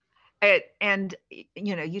know, and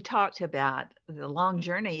you know, you talked about the long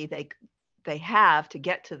journey they have to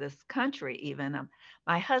get to this country. Even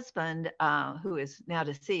my husband, who is now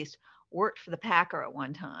deceased, worked for the packer at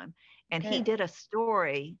one time, and he did a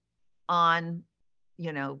story on,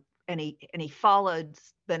 you know, and he followed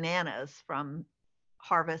bananas from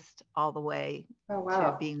harvest all the way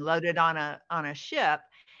to being loaded on a ship.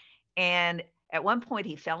 And at one point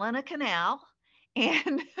he fell in a canal,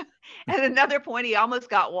 and at another point he almost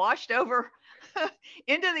got washed over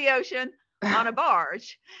into the ocean on a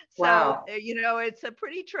barge. So you know, it's a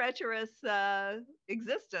pretty treacherous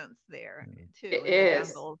existence there too. It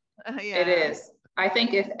is. It is. I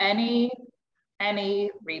think if any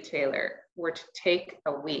retailer were to take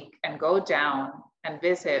a week and go down and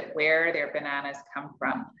visit where their bananas come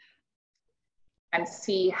from and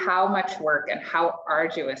see how much work and how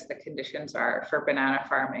arduous the conditions are for banana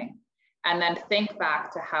farming, and then think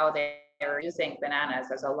back to how they are using bananas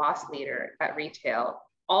as a loss leader at retail,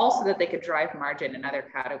 all so that they could drive margin in other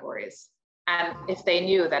categories. And if they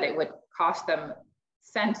knew that it would cost them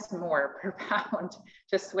cents more per pound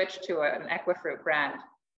to switch to an Equifruit brand,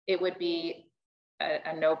 it would be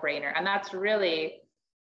a no-brainer. And that's really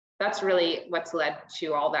what's led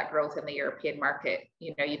to all that growth in the European market.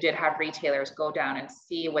 You know, you did have retailers go down and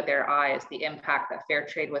see with their eyes the impact that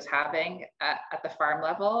Fairtrade was having at the farm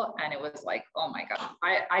level. And it was like, oh my God,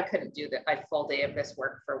 I couldn't do a full day of this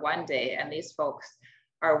work for one day. And these folks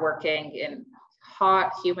are working in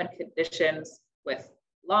hot, humid conditions with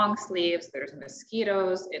long sleeves. There's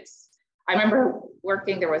mosquitoes. I remember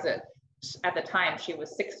working, at the time she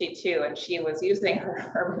was 62 and she was using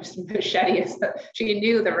her machete. She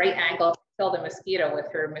knew the right angle to kill the mosquito with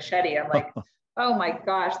her machete. I'm like, oh my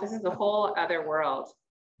gosh, this is a whole other world.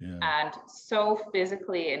 Yeah. And so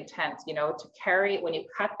physically intense, you know, to carry, when you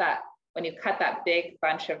cut that big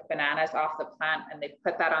bunch of bananas off the plant and they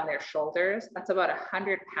put that on their shoulders, that's about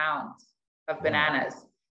 100 pounds of bananas.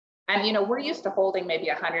 And, you know, we're used to holding maybe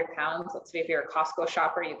 100 pounds. Let's say if you're a Costco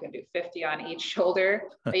shopper, you can do 50 on each shoulder.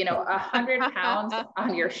 But, you know, 100 pounds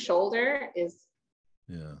on your shoulder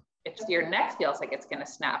your neck feels like it's going to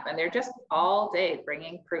snap. And they're just all day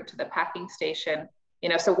bringing fruit to the packing station. You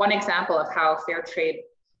know, so one example of how Fairtrade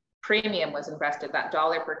premium was invested, that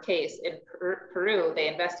 $1 per case in Peru, they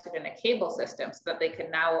invested in a cable system so that they could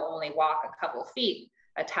now only walk a couple feet,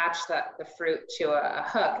 attach the fruit to a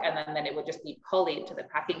hook, and then it would just be pulleyed to the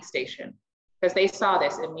packing station, because they saw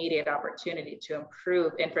this immediate opportunity to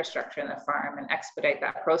improve infrastructure in the farm and expedite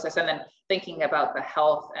that process. And then thinking about the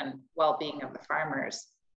health and well-being of the farmers,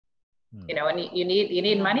 you know, and you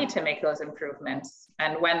need money to make those improvements.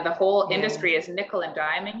 And when the whole industry is nickel and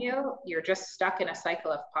diming you, you're just stuck in a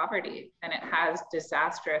cycle of poverty, and it has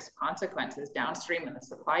disastrous consequences downstream in the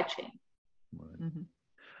supply chain. Right. Mm-hmm.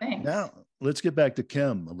 Thanks. Now, let's get back to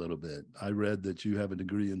Kim a little bit. I read that you have a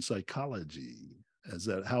degree in psychology.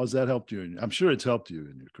 How has that helped you? I'm sure it's helped you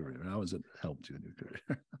in your career. How has it helped you in your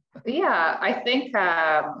career? Yeah, I think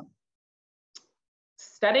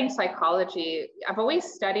studying psychology, I've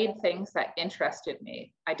always studied things that interested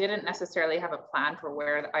me. I didn't necessarily have a plan for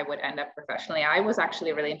where I would end up professionally. I was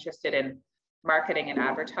actually really interested in marketing and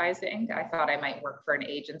advertising. I thought I might work for an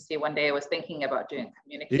agency one day. I was thinking about doing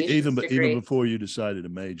communications degree. Even before you decided to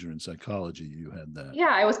major in psychology, you had that.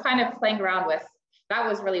 Yeah, I was kind of playing around with, that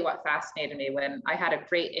was really what fascinated me, when I had a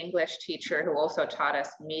great English teacher who also taught us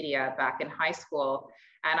media back in high school.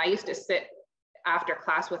 And I used to sit after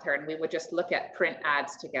class with her and we would just look at print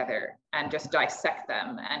ads together and just dissect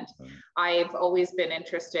them. And I've always been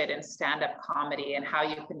interested in stand-up comedy and how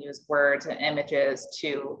you can use words and images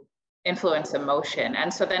to influence emotion.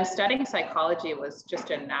 And so then studying psychology was just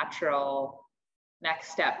a natural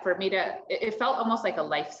next step for me it felt almost like a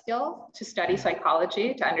life skill to study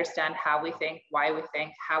psychology, to understand how we think, why we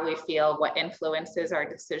think, how we feel, what influences our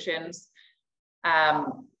decisions.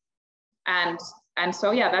 And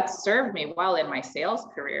so, yeah, that's served me well in my sales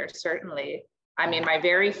career, certainly. I mean, my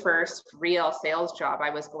very first real sales job, I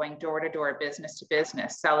was going door to door, business to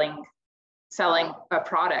business, selling a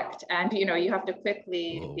product. And, you know, you have to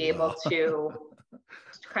quickly be able to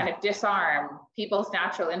kind of disarm people's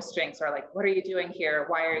natural instincts, are like, what are you doing here?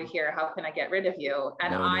 Why are you here? How can I get rid of you?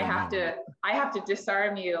 And I have to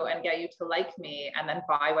disarm you and get you to like me and then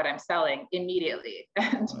buy what I'm selling immediately.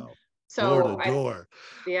 And so door to door.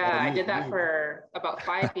 I did that for about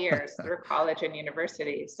 5 years through college and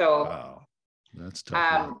university. So wow, that's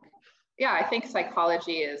tough. I think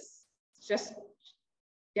psychology is just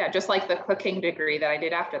yeah, just like the cooking degree that I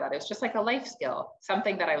did after that, it's just like a life skill,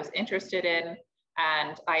 something that I was interested in.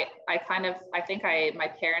 And I think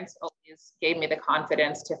my parents always gave me the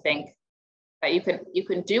confidence to think that you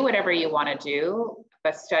can do whatever you want to do,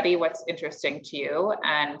 but study what's interesting to you,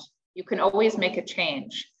 and you can always make a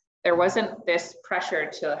change. There wasn't this pressure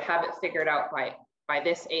to have it figured out by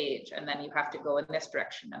this age, and then you have to go in this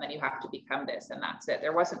direction, and then you have to become this, and that's it.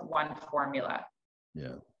 There wasn't one formula.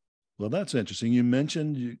 Yeah. Well, that's interesting. You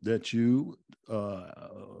mentioned that you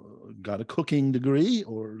got a cooking degree,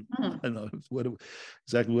 or I don't know what it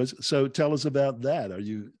exactly was. So tell us about that. Are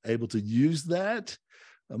you able to use that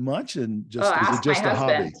much, and just is it just a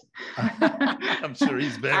hobby? I'm sure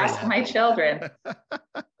he's very ask my children.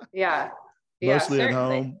 Yeah. Mostly yeah, at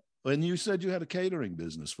home. And you said you had a catering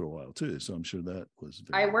business for a while too, so I'm sure that was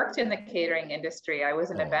I worked in the catering industry. I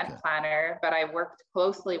was an event planner, but I worked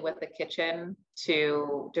closely with the kitchen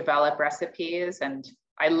to develop recipes, and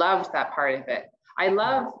I loved that part of it. I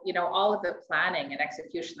love, all of the planning and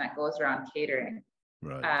execution that goes around catering.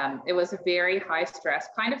 Right. It was a very high stress,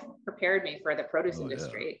 kind of prepared me for the produce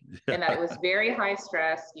industry, in that it was very high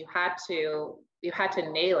stress. You had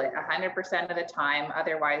to nail it 100% of the time.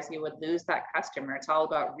 Otherwise you would lose that customer. It's all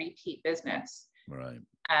about repeat business. Right.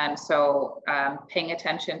 And so paying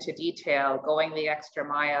attention to detail, going the extra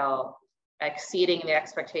mile, exceeding the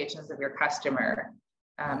expectations of your customer.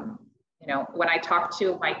 When I talk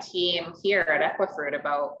to my team here at Equifruit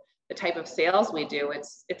about the type of sales we do,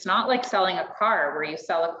 it's not like selling a car where you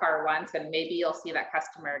sell a car once and maybe you'll see that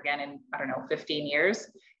customer again in, 15 years.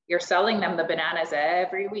 You're selling them the bananas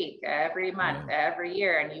every week, every month, every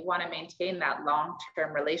year, and you want to maintain that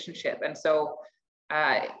long-term relationship. And so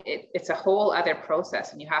it's a whole other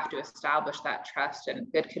process, and you have to establish that trust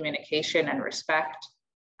and good communication and respect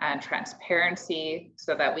and transparency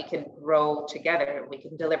so that we can grow together. We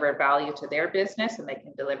can deliver value to their business, and they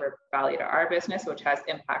can deliver value to our business, which has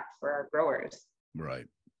impact for our growers. Right.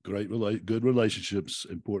 Good relationships,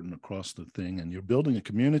 important across the thing. And you're building a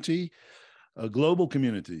community, a global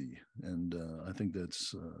community. And I think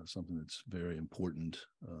that's something that's very important,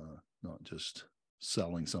 not just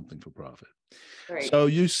selling something for profit. Right. So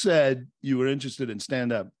you said you were interested in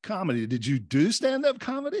stand-up comedy. Did you do stand-up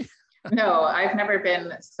comedy? No, I've never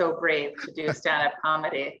been so brave to do stand-up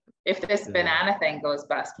comedy. If this banana thing goes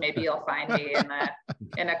bust, maybe you'll find me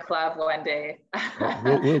in a club one day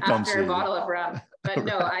we'll after a bottle of rum. But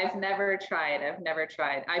no, I've never tried.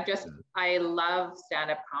 I love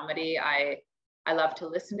stand-up comedy. I love to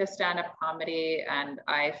listen to stand-up comedy, and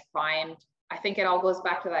I think it all goes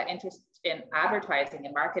back to that interest in advertising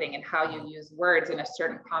and marketing and how you use words in a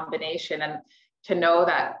certain combination, and to know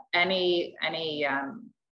that any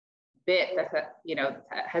bit that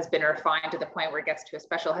has been refined to the point where it gets to a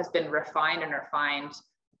special has been refined and refined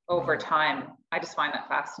over time. I just find that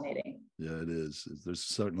fascinating. Yeah, it is. There's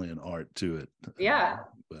certainly an art to it. Yeah.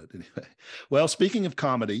 But anyway, well, speaking of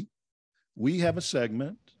comedy, we have a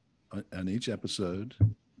segment on each episode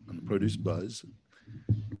on the Produce Buzz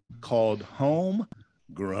called Home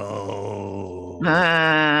Grown.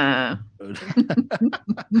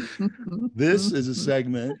 This is a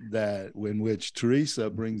segment in which Teresa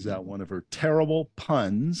brings out one of her terrible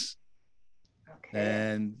puns,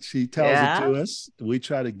 and she tells it to us. We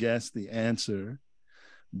try to guess the answer,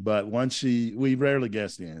 but we rarely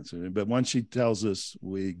guess the answer. But once she tells us,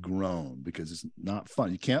 we groan because it's not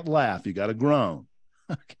fun. You can't laugh; you got to groan.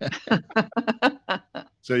 Okay.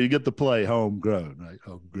 So you get the play homegrown, right?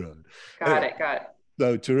 Homegrown. Got it.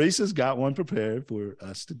 So Teresa's got one prepared for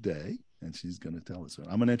us today, and she's going to tell us.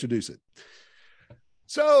 I'm going to introduce it.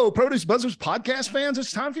 So, Produce Buzzers podcast fans,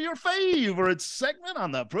 it's time for your favorite segment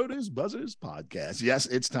on the Produce Buzzers podcast. Yes,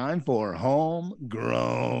 it's time for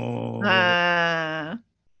Homegrown.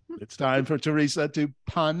 It's time for Teresa to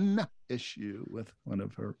punish you with one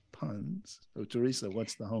of her puns. So, Teresa,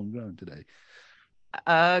 what's the homegrown today?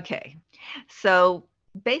 Okay. So,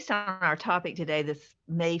 based on our topic today, this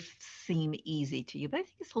may seem easy to you, but I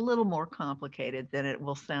think it's a little more complicated than it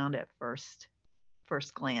will sound at first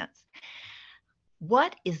glance.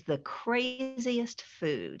 What is the craziest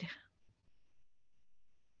food?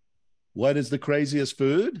 What is the craziest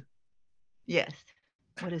food? Yes.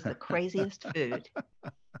 What is the craziest food?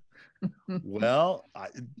 Well,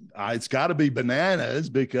 it's got to be bananas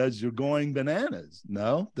because you're going bananas.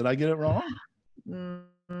 No? Did I get it wrong?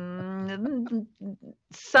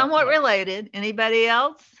 Somewhat related. Anybody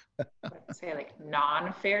else? Let's say like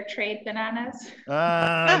non-Fairtrade bananas.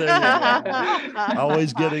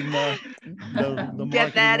 Always getting the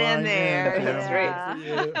get that in there. That's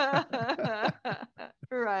right.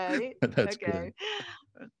 Right. That's okay.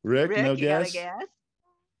 Good. Rick, no you guess? Got a guess?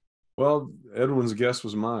 Well, Edwin's guess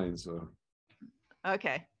was mine, so.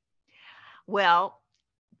 Okay. Well,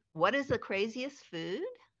 what is the craziest food?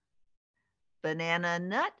 Banana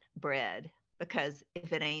nut bread. Because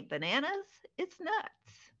if it ain't bananas, it's nuts.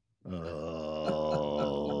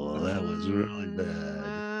 Oh, that was really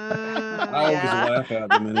bad. I always laugh at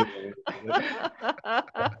them anyway.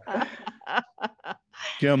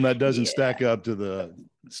 Kim, that doesn't stack up to the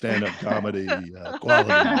stand-up comedy quality,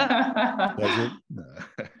 does it? No.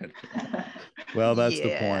 Well, that's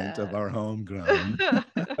the point of our homegrown.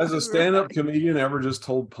 Has a stand-up comedian ever just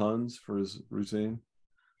told puns for his routine?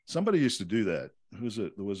 Somebody used to do that. Who's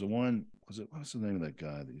it? There was what's the name of that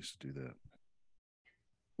guy that used to do that?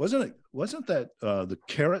 Wasn't that the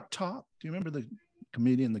Carrot Top? Do you remember the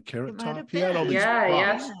comedian, the Carrot Top? He had all these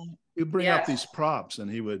props. He'd bring up these props and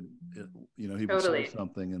he would, he would say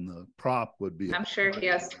something and the prop would be. I'm sure he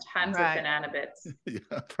has tons of banana bits.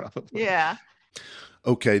 Yeah, probably. Yeah.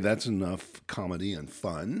 Okay, that's enough comedy and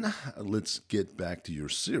fun. Let's get back to your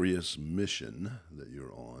serious mission that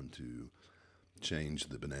you're on to change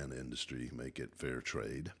the banana industry, make it fair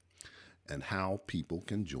trade, and how people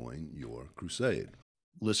can join your crusade.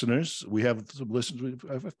 Listeners, we have some listeners.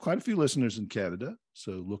 I have quite a few listeners in Canada,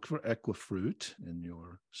 so look for Equifruit in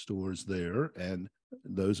your stores there. And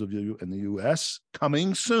those of you in the U.S.,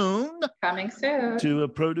 coming soon to a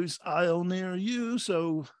produce aisle near you.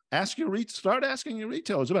 So start asking your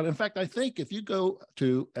retailers about it. In fact, I think if you go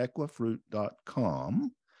to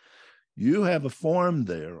equifruit.com, you have a form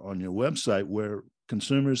there on your website where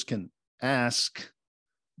consumers can ask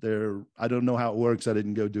I don't know how it works. I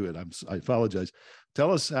didn't go do it. I apologize.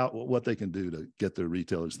 Tell us what they can do to get their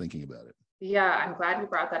retailers thinking about it. Yeah, I'm glad you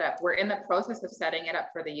brought that up. We're in the process of setting it up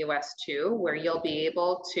for the US too, where you'll be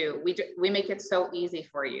able to, we make it so easy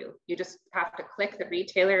for you. You just have to click the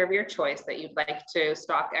retailer of your choice that you'd like to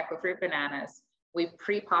stock Equifruit bananas. We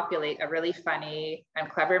pre-populate a really funny and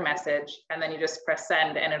clever message, and then you just press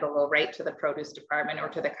send and it'll go right to the produce department or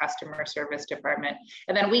to the customer service department.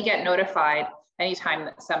 And then we get notified anytime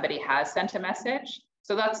that somebody has sent a message.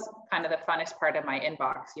 So that's kind of the funnest part of my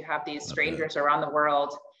inbox. You have these strangers around the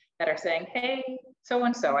world that are saying, hey,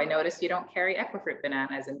 so-and-so, I noticed you don't carry Equifruit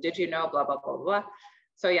bananas, and did you know, blah, blah, blah, blah.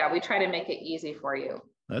 So yeah, we try to make it easy for you.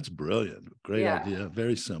 That's brilliant. Great idea.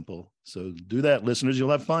 Very simple. So do that, listeners. You'll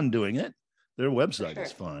have fun doing it. Their website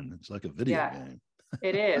is fun. It's like a video game.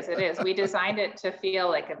 It is. We designed it to feel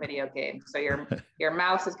like a video game. So your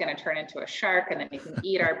mouse is going to turn into a shark, and then you can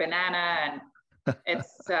eat our banana. And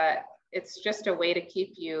it's just a way to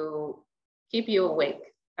keep you awake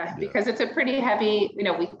because it's a pretty heavy.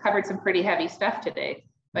 We covered some pretty heavy stuff today.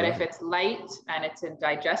 But if it's light and it's in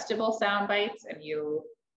digestible sound bites, and you're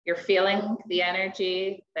feeling the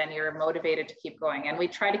energy, then you're motivated to keep going. And we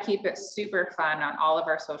try to keep it super fun on all of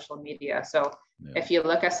our social media. So if you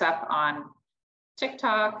look us up on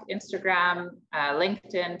TikTok, Instagram,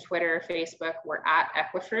 LinkedIn, Twitter, Facebook, we're at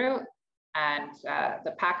Equifruit. And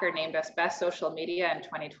the Packer named us best social media in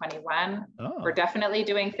 2021. We're definitely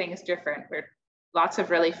doing things different. We're lots of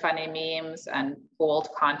really funny memes and bold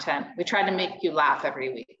content. We try to make you laugh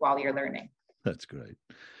every week while you're learning. That's great.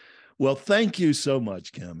 Well, thank you so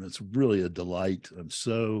much, Kim. It's really a delight. I'm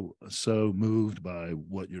so moved by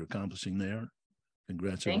what you're accomplishing there.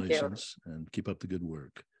 Congratulations, and keep up the good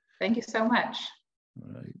work. Thank you so much. All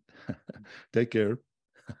right. Take care.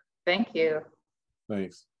 Thank you.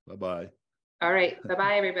 Thanks. Bye-bye. All right.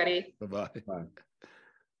 Bye-bye, everybody. Bye-bye. Bye.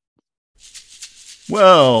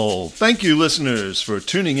 Well, thank you, listeners, for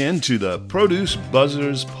tuning in to the Produce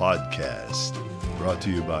Buzzers podcast, brought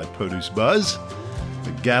to you by Produce Buzz,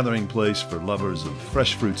 a gathering place for lovers of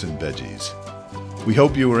fresh fruits and veggies. We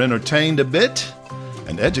hope you were entertained a bit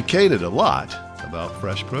and educated a lot about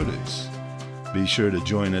fresh produce. Be sure to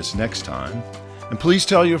join us next time, and please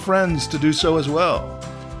tell your friends to do so as well.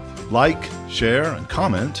 Like, share, and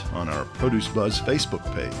comment on our Produce Buzz Facebook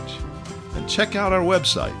page, and check out our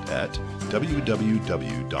website at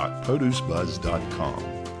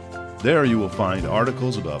www.producebuzz.com. There you will find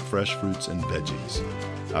articles about fresh fruits and veggies,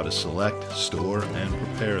 how to select, store, and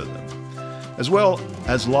prepare them, as well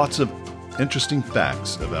as lots of interesting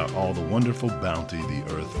facts about all the wonderful bounty the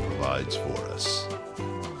earth provides for us.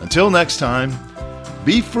 Until next time,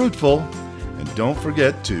 be fruitful, and don't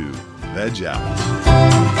forget to veg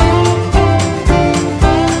out.